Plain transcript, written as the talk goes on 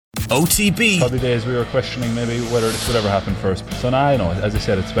OTB. Probably days we were questioning maybe whether this would ever happen first. So now I know, as I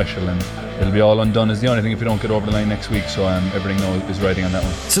said, it's special and it'll be all undone is the only thing if we don't get over the line next week. So everything is riding on that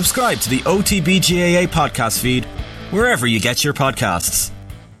one. Subscribe to the OTB GAA podcast feed wherever you get your podcasts.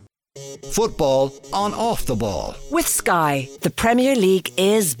 Football on Off the Ball. With Sky, the Premier League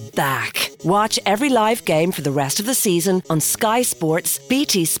is back. Watch every live game for the rest of the season on Sky Sports,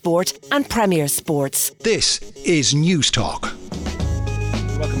 BT Sport and Premier Sports. This is News Talk.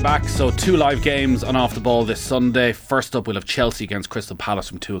 Welcome back. So 2 live games on Off the Ball this Sunday. First up, we'll have Chelsea against Crystal Palace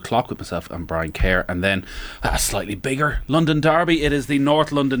from 2 o'clock with myself and Brian Kerr. And then a slightly bigger London derby. It is the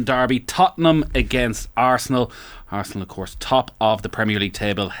North London derby. Tottenham against Arsenal. Arsenal, of course, top of the Premier League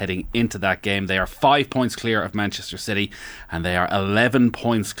table heading into that game. They are 5 points clear of Manchester City and they are 11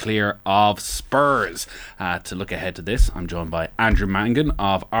 points clear of Spurs. To look ahead to this, I'm joined by Andrew Mangan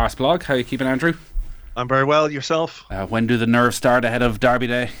of Arseblog. How are you keeping, Andrew? I'm very well. Yourself? When do the nerves start ahead of Derby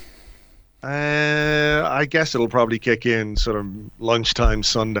Day? I guess it'll probably kick in sort of lunchtime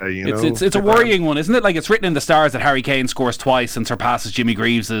Sunday. It's a worrying one, isn't it? Like, it's written in the stars that Harry Kane scores twice and surpasses Jimmy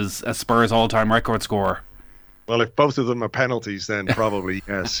Greaves as Spurs' all-time record scorer. Well, if both of them are penalties, then probably,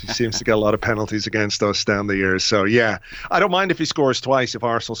 yes. He seems to get a lot of penalties against us down the years. So, yeah, I don't mind if he scores twice if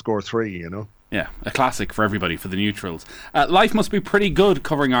Arsenal score 3, Yeah, a classic for everybody, for the neutrals. Life must be pretty good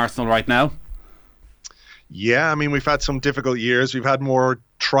covering Arsenal right now. Yeah, I mean, we've had some difficult years. We've had more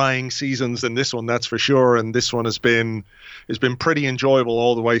trying seasons than this one, that's for sure. And this one has been pretty enjoyable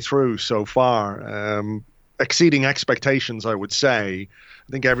all the way through so far. Exceeding expectations, I would say.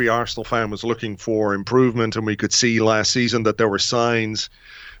 I think every Arsenal fan was looking for improvement, and we could see last season that there were signs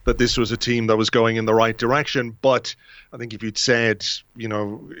that this was a team that was going in the right direction. But I think if you'd said,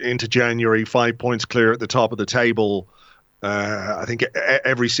 into January, 5 points clear at the top of the table, I think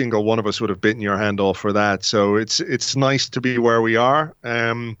every single one of us would have bitten your hand off for that. So it's nice to be where we are,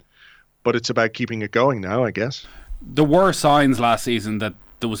 but it's about keeping it going now, I guess. There were signs last season that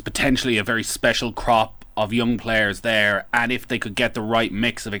there was potentially a very special crop of young players there, and if they could get the right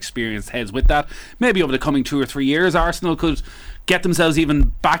mix of experienced heads with that, maybe over the coming 2 or 3 years Arsenal could get themselves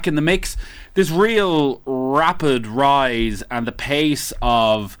even back in the mix. This real rapid rise and the pace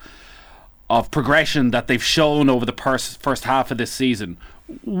of progression that they've shown over the first half of this season,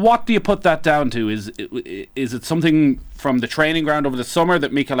 what do you put that down to? Is it something from the training ground over the summer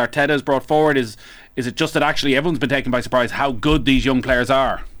that Mikel Arteta has brought forward? Is it just that actually everyone's been taken by surprise how good these young players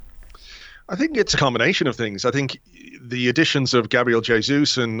are? I think it's a combination of things. I think the additions of Gabriel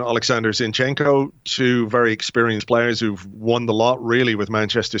Jesus and Alexander Zinchenko, 2 very experienced players who've won the lot really with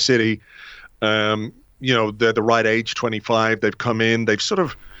Manchester City. They're the right age, 25. They've come in. They've sort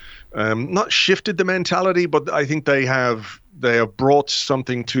of not shifted the mentality, but I think they have brought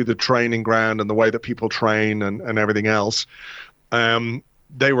something to the training ground and the way that people train and everything else.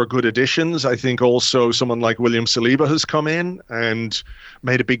 They were good additions. I think also someone like William Saliba has come in and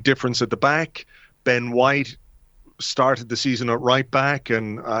made a big difference at the back. Ben White started the season at right back,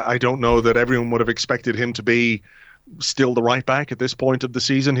 and I don't know that everyone would have expected him to be still the right back at this point of the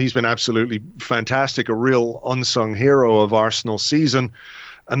season. He's been absolutely fantastic, a real unsung hero of Arsenal's season.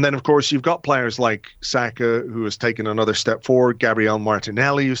 And then, of course, you've got players like Saka, who has taken another step forward, Gabriel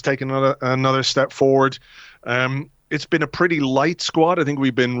Martinelli, who's taken another step forward. It's been a pretty light squad. I think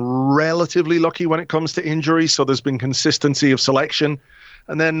we've been relatively lucky when it comes to injuries, so there's been consistency of selection.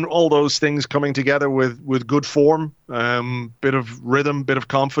 And then all those things coming together with good form, bit of rhythm, bit of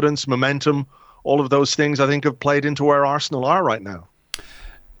confidence, momentum, all of those things I think have played into where Arsenal are right now.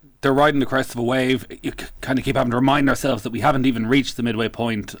 They're riding the crest of a wave. You kind of keep having to remind ourselves that we haven't even reached the midway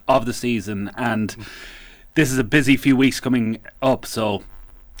point of the season, and this is a busy few weeks coming up. So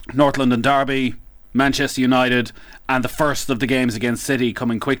North London derby, Manchester United, and the first of the games against City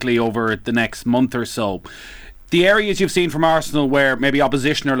coming quickly over the next month or so. The areas you've seen from Arsenal where maybe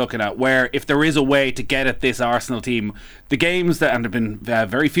opposition are looking at, where if there is a way to get at this Arsenal team, the games that, and there have been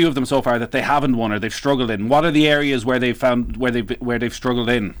very few of them so far that they haven't won or they've struggled in, what are the areas where they've found where they've struggled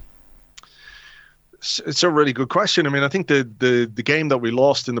in? It's a really good question. I mean, I think the game that we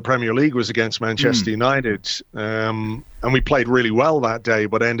lost in the Premier League was against Manchester United, and we played really well that day,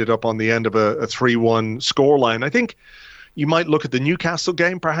 but ended up on the end of a 3-1 scoreline. I think you might look at the Newcastle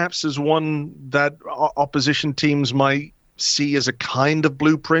game perhaps as one that opposition teams might see as a kind of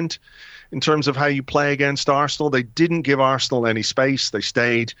blueprint in terms of how you play against Arsenal. They didn't give Arsenal any space. They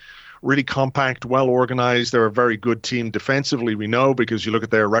stayed really compact, well organised. They're a very good team defensively, we know, because you look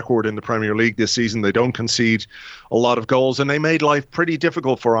at their record in the Premier League this season, they don't concede a lot of goals, and they made life pretty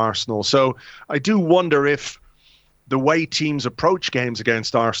difficult for Arsenal. So I do wonder if the way teams approach games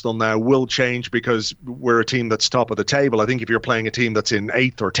against Arsenal now will change because we're a team that's top of the table. I think if you're playing a team that's in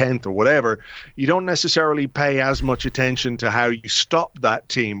 8th or 10th or whatever, you don't necessarily pay as much attention to how you stop that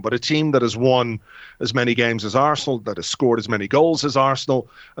team. But a team that has won as many games as Arsenal, that has scored as many goals as Arsenal,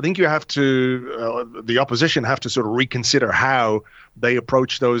 I think you have to, the opposition have to sort of reconsider how they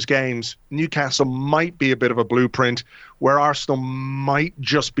approach those games. Newcastle might be a bit of a blueprint where Arsenal might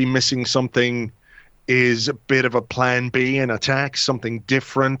just be missing something, is a bit of a plan B in attack, something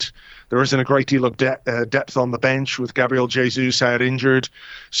different. There isn't a great deal of depth on the bench with Gabriel Jesus out injured.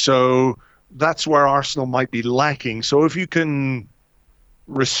 So that's where Arsenal might be lacking. So if you can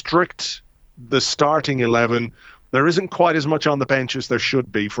restrict the starting 11, there isn't quite as much on the bench as there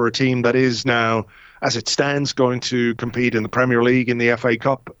should be for a team that is now, as it stands, going to compete in the Premier League, in the FA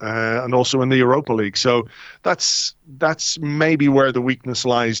Cup, and also in the Europa League. So that's maybe where the weakness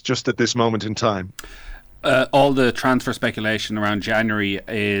lies just at this moment in time. All the transfer speculation around January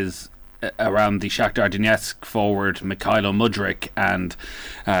is around the Shakhtar Donetsk forward Mikhailo Mudryk, and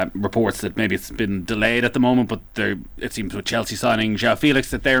reports that maybe it's been delayed at the moment, but it seems with Chelsea signing João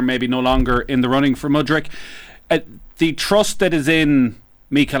Felix that they're maybe no longer in the running for Mudryk. The trust that is in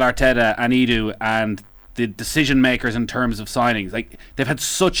Mikel Arteta and Edu and the decision makers in terms of signings, like, they've had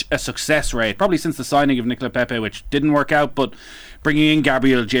such a success rate probably since the signing of Nicola Pepe, which didn't work out, but bringing in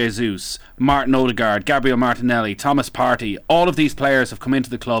Gabriel Jesus, Martin Odegaard, Gabriel Martinelli, Thomas Partey, all of these players have come into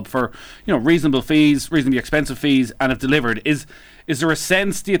the club for, you know, reasonable fees, reasonably expensive fees, and have delivered. Is there a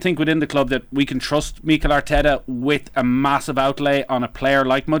sense, do you think, within the club that we can trust Mikel Arteta with a massive outlay on a player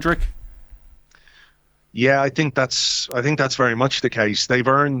like Mudryk? Yeah, I think that's very much the case. They've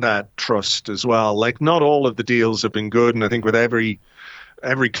earned that trust as well. Like, not all of the deals have been good, and I think with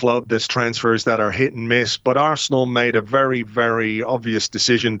every club there's transfers that are hit and miss, but Arsenal made a very, very obvious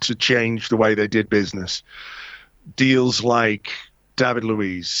decision to change the way they did business. Deals like David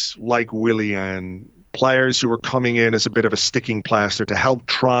Luiz, like Willian, players who were coming in as a bit of a sticking plaster to help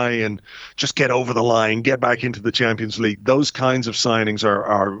try and just get over the line, get back into the Champions League. Those kinds of signings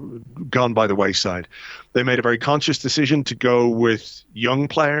are gone by the wayside. They made a very conscious decision to go with young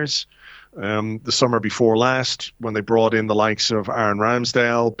players. The summer before last, when they brought in the likes of Aaron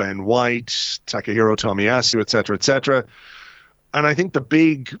Ramsdale, Ben White, Takahiro Tomiyasu, etc., etc. And I think the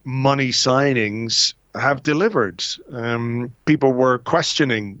big money signings have delivered. People were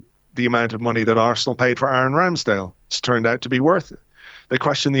questioning the amount of money that Arsenal paid for Aaron Ramsdale. It's turned out to be worth it. They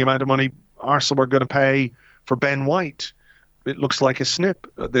questioned the amount of money Arsenal were going to pay for Ben White. It looks like a snip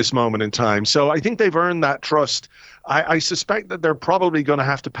at this moment in time. So I think they've earned that trust. I suspect that they're probably going to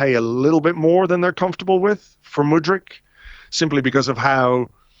have to pay a little bit more than they're comfortable with for Mudryk, simply because of how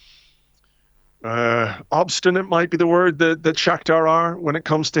obstinate might be the word that Shakhtar are when it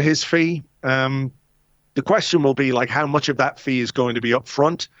comes to his fee. The question will be, like, how much of that fee is going to be up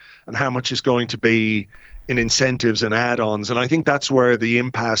front and how much is going to be in incentives and add-ons. And I think that's where the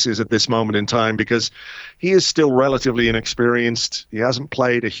impasse is at this moment in time, because he is still relatively inexperienced. He hasn't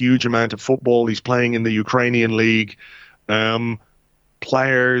played a huge amount of football. He's playing in the Ukrainian league.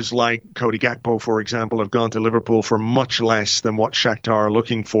 Players like Cody Gakpo, for example, have gone to Liverpool for much less than what Shakhtar are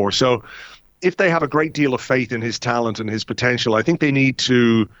looking for. So if they have a great deal of faith in his talent and his potential, I think they need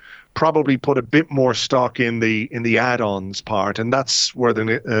to probably put a bit more stock in the add-ons part, and that's where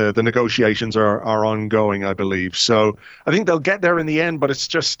the negotiations are ongoing, I believe. So I think they'll get there in the end, but it's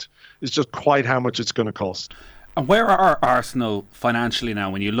just quite how much it's going to cost. And where are Arsenal financially now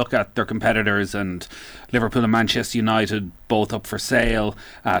when you look at their competitors, and Liverpool and Manchester United both up for sale,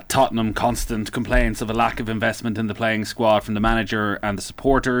 Tottenham constant complaints of a lack of investment in the playing squad from the manager and the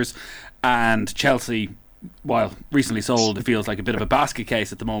supporters, and Chelsea, while recently sold, it feels like a bit of a basket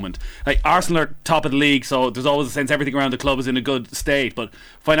case at the moment. Like, Arsenal are top of the league, so there's always a sense everything around the club is in a good state, but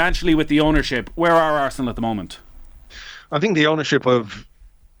financially with the ownership, where are Arsenal at the moment? I think the ownership have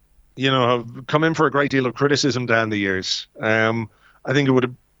come in for a great deal of criticism down the years. I think it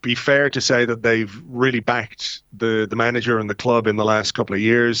would be fair to say that they've really backed the manager and the club in the last couple of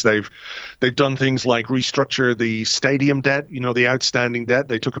years. They've done things like restructure the stadium debt, the outstanding debt.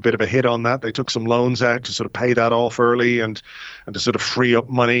 They took a bit of a hit on that. They took some loans out to sort of pay that off early and to sort of free up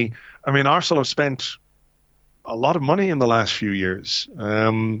money. I mean, Arsenal have spent a lot of money in the last few years.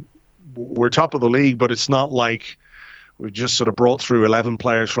 We're top of the league, but it's not like we've just sort of brought through 11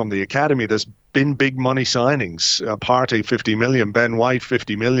 players from the academy. There's been big money signings. Partey, 50 million. Ben White,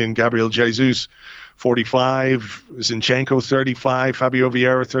 50 million. Gabriel Jesus, 45. Zinchenko, 35. Fabio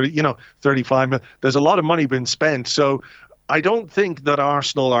Vieira, 35. There's a lot of money been spent. So I don't think that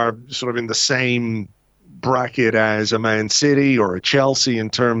Arsenal are sort of in the same bracket as a Man City or a Chelsea in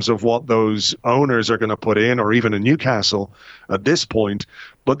terms of what those owners are going to put in, or even a Newcastle at this point.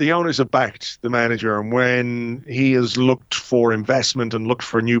 But the owners have backed the manager, and when he has looked for investment and looked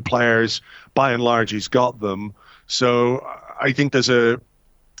for new players, by and large, he's got them. So I think there's a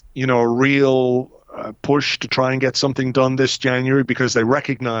real push to try and get something done this January, because they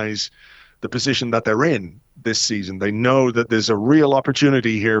recognize the position that they're in this season. They know that there's a real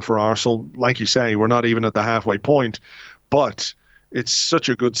opportunity here for Arsenal. Like you say, we're not even at the halfway point, but it's such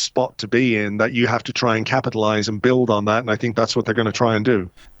a good spot to be in that you have to try and capitalize and build on that. And I think that's what they're going to try and do.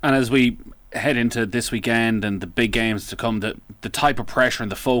 And as we head into this weekend and the big games to come, the type of pressure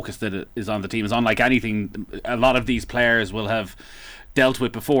and the focus that is on the team is unlike anything a lot of these players will have dealt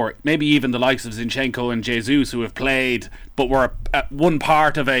with before. Maybe even the likes of Zinchenko and Jesus, who have played but were at one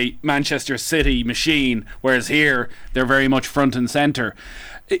part of a Manchester City machine, whereas here they're very much front and centre.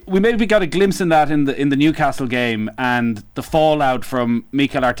 We maybe got a glimpse in that in the Newcastle game, and the fallout from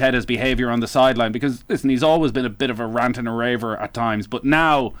Mikel Arteta's behaviour on the sideline, because listen, he's always been a bit of a rant and a raver at times, but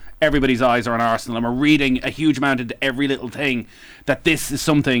now everybody's eyes are on Arsenal, and we're reading a huge amount into every little thing that this is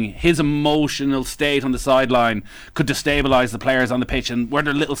something, his emotional state on the sideline could destabilise the players on the pitch, and were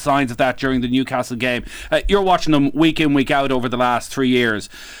there little signs of that during the Newcastle game? You're watching them week in, week out over the last 3 years.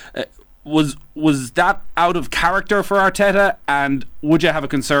 Was that out of character for Arteta, and would you have a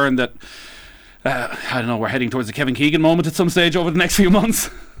concern that I don't know, we're heading towards the Kevin Keegan moment at some stage over the next few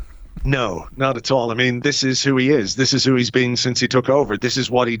months? No, not at all. I mean, this is who he is. This is who he's been since he took over. This is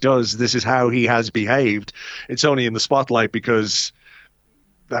what he does. This is how he has behaved. It's only in the spotlight because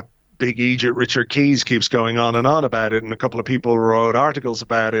that big Egypt Richard Keys keeps going on and on about it, and a couple of people wrote articles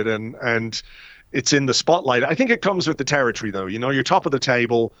about it, and it's in the spotlight. I think it comes with the territory, though. You're top of the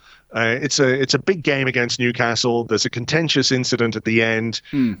table. It's a big game against Newcastle. There's a contentious incident at the end,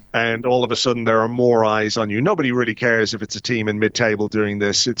 and all of a sudden there are more eyes on you. Nobody really cares if it's a team in mid-table doing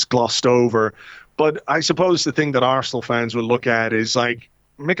this. It's glossed over. But I suppose the thing that Arsenal fans will look at is, like,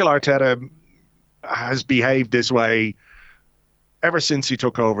 Mikel Arteta has behaved this way ever since he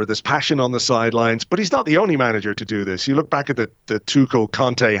took over. There's passion on the sidelines, but he's not the only manager to do this. You look back at the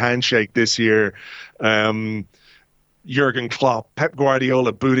Tuchel-Conte handshake this year, Jurgen Klopp, Pep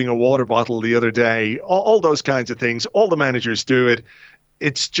Guardiola booting a water bottle the other day, all those kinds of things. All the managers do it.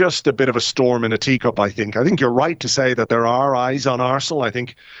 It's just a bit of a storm in a teacup, I think. I think you're right to say that there are eyes on Arsenal. I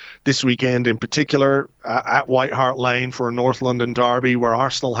think this weekend in particular, at White Hart Lane for a North London derby where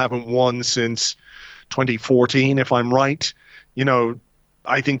Arsenal haven't won since 2014, if I'm right.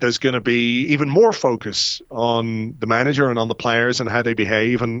 I think there's going to be even more focus on the manager and on the players and how they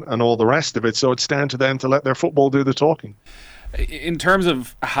behave and all the rest of it. So it's down to them to let their football do the talking. In terms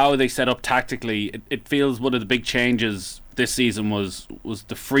of how they set up tactically, it feels one of the big changes this season was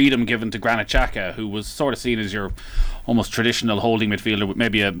the freedom given to Granit Xhaka, who was sort of seen as your almost traditional holding midfielder with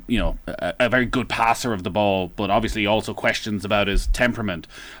maybe a very good passer of the ball, but obviously also questions about his temperament.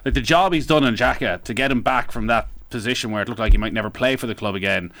 Like, the job he's done on Xhaka to get him back from that position where it looked like he might never play for the club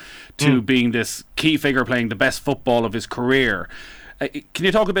again to being this key figure playing the best football of his career. Can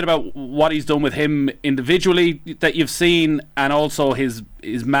you talk a bit about what he's done with him individually that you've seen, and also his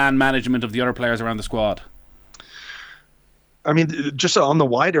man management of the other players around the squad? I mean, just on the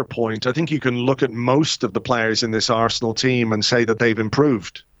wider point, I think you can look at most of the players in this Arsenal team and say that they've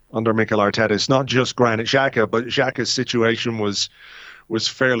improved under Mikel Arteta. It's not just Granit Xhaka, but Xhaka's situation was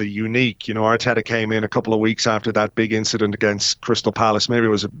fairly unique. Arteta came in a couple of weeks after that big incident against Crystal Palace. Maybe it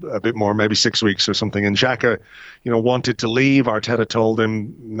was a bit more, maybe 6 weeks or something. And Xhaka, wanted to leave. Arteta told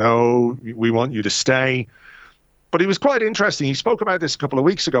him, no, we want you to stay. But he was quite interesting. He spoke about this a couple of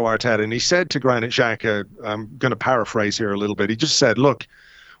weeks ago, Arteta, and he said to Granit Xhaka, I'm going to paraphrase here a little bit. He just said, look,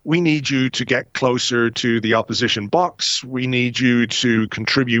 we need you to get closer to the opposition box. We need you to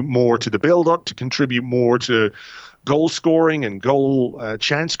contribute more to the build-up, to contribute more to goal scoring and goal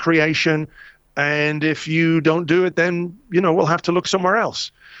chance creation. And if you don't do it, then, we'll have to look somewhere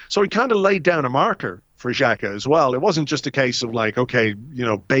else. So he kind of laid down a marker for Xhaka as well. It wasn't just a case of like, okay,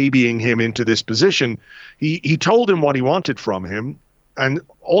 babying him into this position. He told him what he wanted from him, and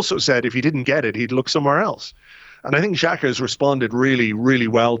also said if he didn't get it, he'd look somewhere else. And I think Xhaka has responded really, really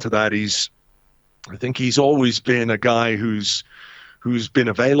well to that. I think he's always been a guy who's been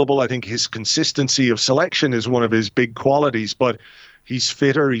available. I think his consistency of selection is one of his big qualities, but he's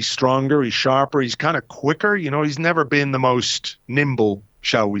fitter, he's stronger, he's sharper, he's kind of quicker. He's never been the most nimble,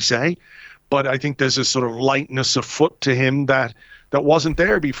 shall we say. But I think there's a sort of lightness of foot to him that wasn't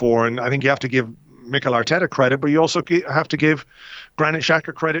there before. And I think you have to give Mikel Arteta credit, but you also have to give Granit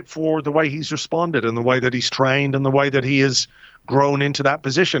Xhaka credit for the way he's responded and the way that he's trained and the way that he has grown into that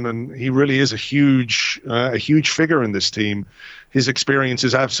position. And he really is a huge figure in this team. His experience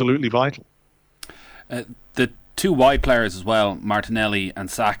is absolutely vital. The two wide players as well, Martinelli and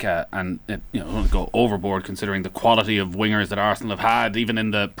Saka, and I don't go overboard considering the quality of wingers that Arsenal have had, even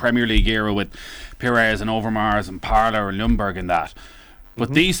in the Premier League era with Pires and Overmars and Parlour and Ljungberg and that.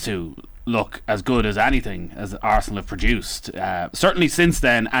 But these two look as good as anything as Arsenal have produced, certainly since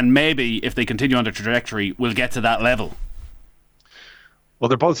then, and maybe if they continue on the trajectory, we'll get to that level. Well,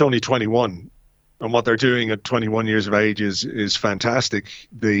 they're both only 21, and what they're doing at 21 years of age is fantastic.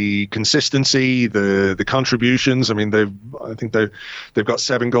 The consistency, the contributions. I mean, I think they've got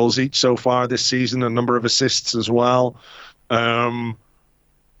 7 goals each so far this season, a number of assists as well.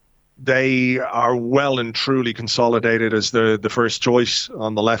 They are well and truly consolidated as the first choice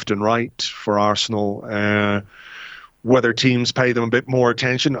on the left and right for Arsenal. Whether teams pay them a bit more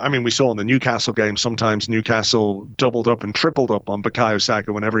attention. I mean, we saw in the Newcastle game, sometimes Newcastle doubled up and tripled up on Bukayo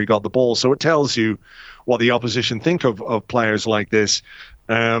Saka whenever he got the ball. So it tells you what the opposition think of players like this.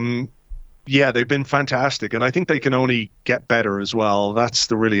 Yeah, they've been fantastic. And I think they can only get better as well. That's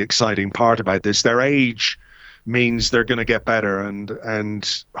the really exciting part about this. Their age means they're going to get better.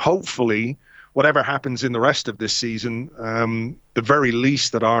 And hopefully, whatever happens in the rest of this season, the very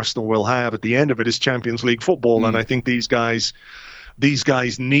least that Arsenal will have at the end of it is Champions League football. And I think these guys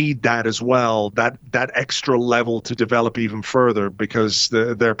need that as well, that extra level to develop even further, because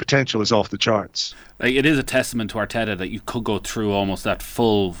their potential is off the charts. It is a testament to Arteta that you could go through almost that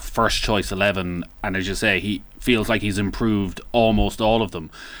full first choice 11, and as you say, he feels like he's improved almost all of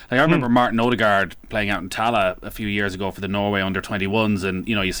them. Like I remember Martin Odegaard playing out in Tala a few years ago for the Norway under-21s, and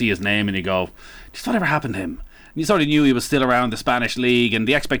you see his name and you go, just whatever happened to him? And you sort of knew he was still around the Spanish league, and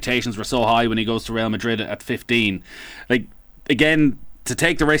the expectations were so high when he goes to Real Madrid at 15. Like, again, to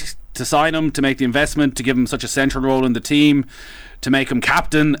take the risk to sign him, to make the investment, to give him such a central role in the team, to make him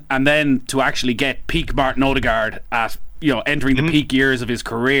captain, and then to actually get peak Martin Odegaard at entering the peak years of his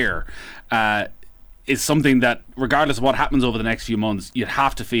career, is something that, regardless of what happens over the next few months, you'd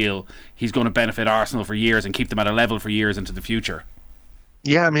have to feel he's going to benefit Arsenal for years and keep them at a level for years into the future.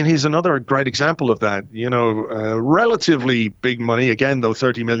 Yeah, I mean, he's another great example of that. Relatively big money. Again, though,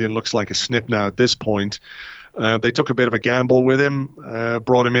 30 million looks like a snip now at this point. They took a bit of a gamble with him,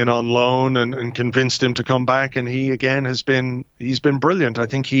 brought him in on loan and convinced him to come back. And he, again, he's been brilliant. I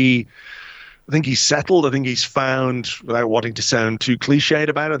think he's settled. I think he's found, without wanting to sound too cliched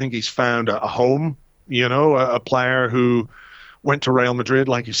about it, I think he's found a home, a player who went to Real Madrid,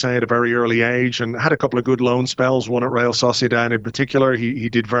 like you say, at a very early age and had a couple of good loan spells, one at Real Sociedad in particular. He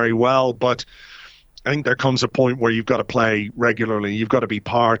did very well, but I think there comes a point where you've got to play regularly. You've got to be you've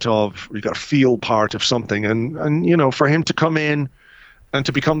got to feel part of something. And for him to come in and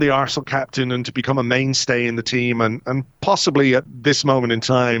to become the Arsenal captain and to become a mainstay in the team and possibly at this moment in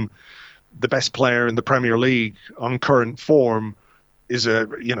time, the best player in the Premier League on current form is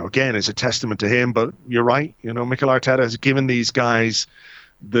a testament to him. But you're right. Mikel Arteta has given these guys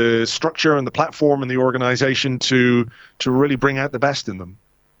the structure and the platform and the organization to really bring out the best in them.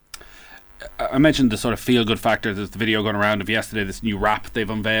 I mentioned the sort of feel-good factor. There's the video going around of yesterday, this new wrap they've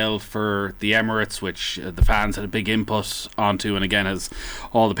unveiled for the Emirates, which the fans had a big input onto, and again has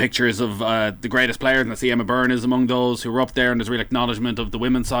all the pictures of the greatest players, and I see Emma Byrne is among those who were up there, and there's real acknowledgement of the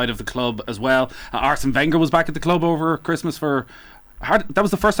women's side of the club as well. Arsene Wenger was back at the club over Christmas that was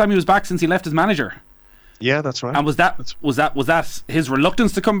the first time he was back since he left as manager. Yeah, that's right. And was that his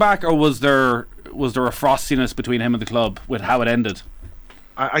reluctance to come back, or was there a frostiness between him and the club with how it ended?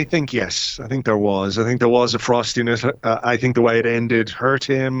 I think yes. I think there was. I think there was a frostiness. I think the way it ended hurt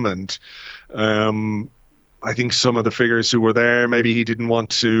him, and I think some of the figures who were there, maybe he didn't want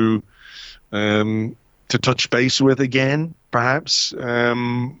to touch base with again, perhaps.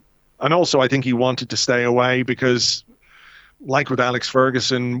 And also, I think he wanted to stay away because, like with Alex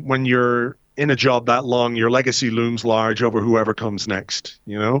Ferguson, when you're in a job that long, your legacy looms large over whoever comes next.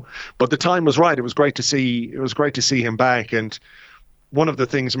 But the time was right. It was great to see him back, and one of the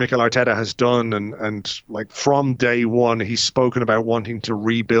things Mikel Arteta has done, and like from day one, he's spoken about wanting to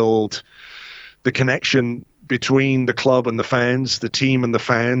rebuild the connection between the club and the fans, the team and the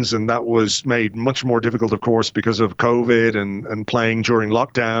fans, and that was made much more difficult, of course, because of COVID and playing during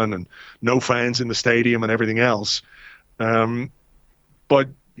lockdown and no fans in the stadium and everything else. But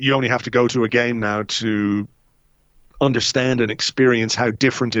you only have to go to a game now to understand and experience how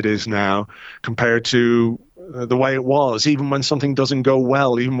different it is now compared to the way it was. Even when something doesn't go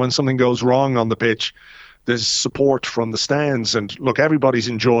well, even when something goes wrong on the pitch, there's support from the stands. And look, everybody's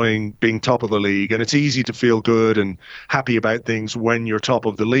enjoying being top of the league, and it's easy to feel good and happy about things when you're top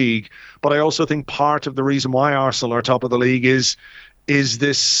of the league. But I also think part of the reason why Arsenal are top of the league is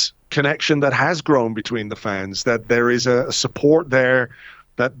this connection that has grown between the fans, that there is a support there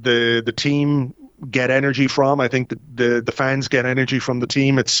that the team get energy from. I think that the fans get energy from the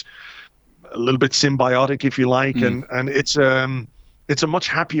team. It's a little bit symbiotic, if you like, and it's a much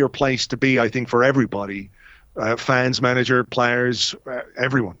happier place to be, I think, for everybody, fans, manager, players,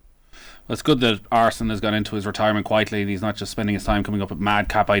 everyone. Well, it's good that Arsene has gone into his retirement quietly and he's not just spending his time coming up with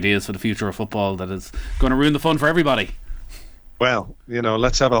madcap ideas for the future of football that is going to ruin the fun for everybody. Well,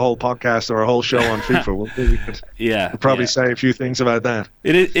 let's have a whole podcast or a whole show on FIFA. We'll probably say a few things about that.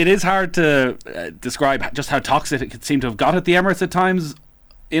 It is hard to describe just how toxic it could seem to have got at the Emirates at times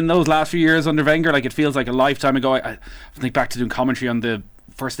in those last few years under Wenger. Like, it feels like a lifetime ago. I think back to doing commentary on the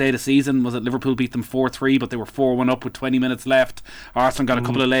first day of the season. Was it Liverpool beat them 4-3, but they were 4-1 up with 20 minutes left. Arsenal got a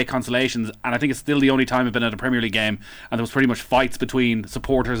couple of late consolations, and I think it's still the only time I've been at a Premier League game and there was pretty much fights between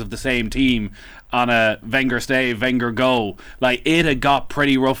supporters of the same team on a Wenger stay, Wenger go. Like, it had got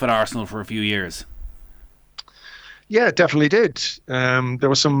pretty rough at Arsenal for a few years. Yeah, it definitely did. There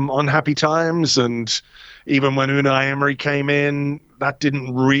were some unhappy times, and even when Unai Emery came in, that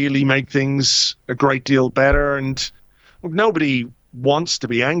didn't really make things a great deal better. And nobody wants to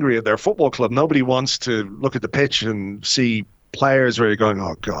be angry at their football club. Nobody wants to look at the pitch and see players where you're going,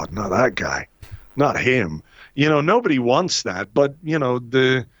 oh God, not that guy, not him. Nobody wants that. But,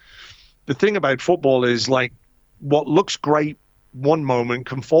 the thing about football is, like, what looks great one moment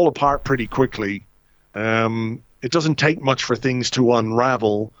can fall apart pretty quickly. It doesn't take much for things to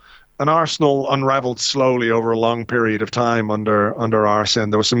unravel. And Arsenal unraveled slowly over a long period of time under Arsene.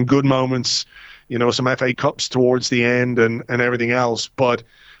 There were some good moments, some FA Cups towards the end and everything else. But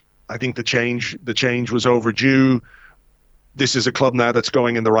I think the change was overdue. This is a club now that's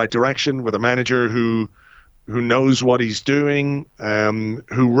going in the right direction with a manager who knows what he's doing,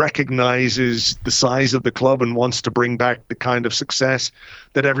 who recognizes the size of the club and wants to bring back the kind of success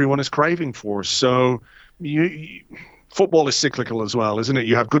that everyone is craving for. So football is cyclical as well, isn't it?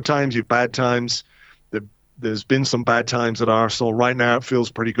 You have good times, you have bad times. There's been some bad times at Arsenal. Right now it feels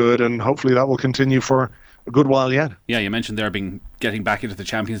pretty good, and hopefully that will continue for a good while yet. Yeah, you mentioned there getting back into the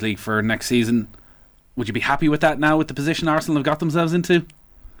Champions League for next season. Would you be happy with that now, with the position Arsenal have got themselves into?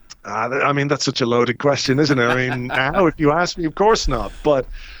 That's such a loaded question, isn't it? Now, if you ask me, of course not. But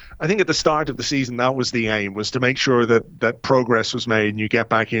I think at the start of the season, that was the aim, was to make sure that progress was made and you get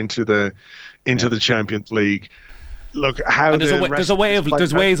back into the Champions League. Look, how there's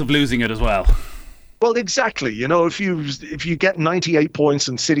ways of losing it as well. Well, exactly. If you get 98 points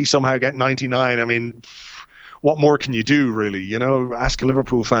and City somehow get 99, what more can you do, really? Ask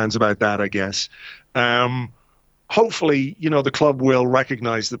Liverpool fans about that, I guess. Hopefully, the club will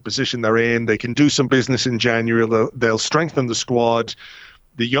recognise the position they're in. They can do some business in January. They'll strengthen the squad.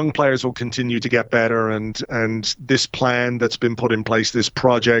 The young players will continue to get better, and this plan that's been put in place, this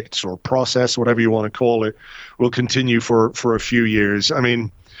project or process, whatever you want to call it, will continue for a few years.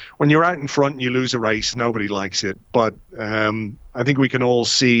 When you're out in front and you lose a race, nobody likes it. But I think we can all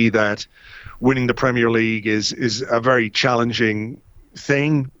see that winning the Premier League is a very challenging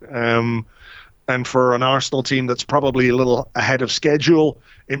thing. And for an Arsenal team that's probably a little ahead of schedule,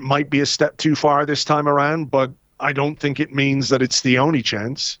 it might be a step too far this time around. But I don't think it means that it's the only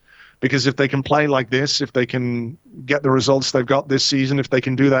chance. Because if they can play like this, if they can get the results they've got this season, if they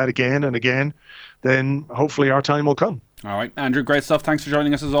can do that again and again, then hopefully our time will come. All right, Andrew, great stuff. Thanks for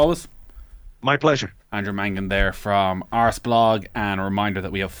joining us as always. My pleasure. Andrew Mangan there from Arseblog, and a reminder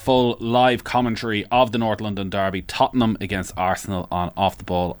that we have full live commentary of the North London derby, Tottenham against Arsenal, on Off the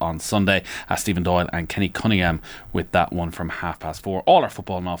Ball on Sunday. Stephen Doyle and Kenny Cunningham with that one from 4:30. All our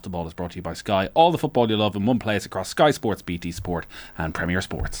football and Off the Ball is brought to you by Sky. All the football you love in one place across Sky Sports, BT Sport and Premier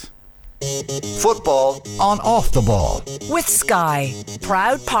Sports. Football on Off the Ball with Sky,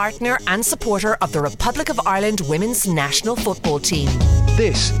 proud partner and supporter of the Republic of Ireland women's national football team.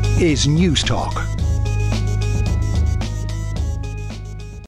 This is News Talk.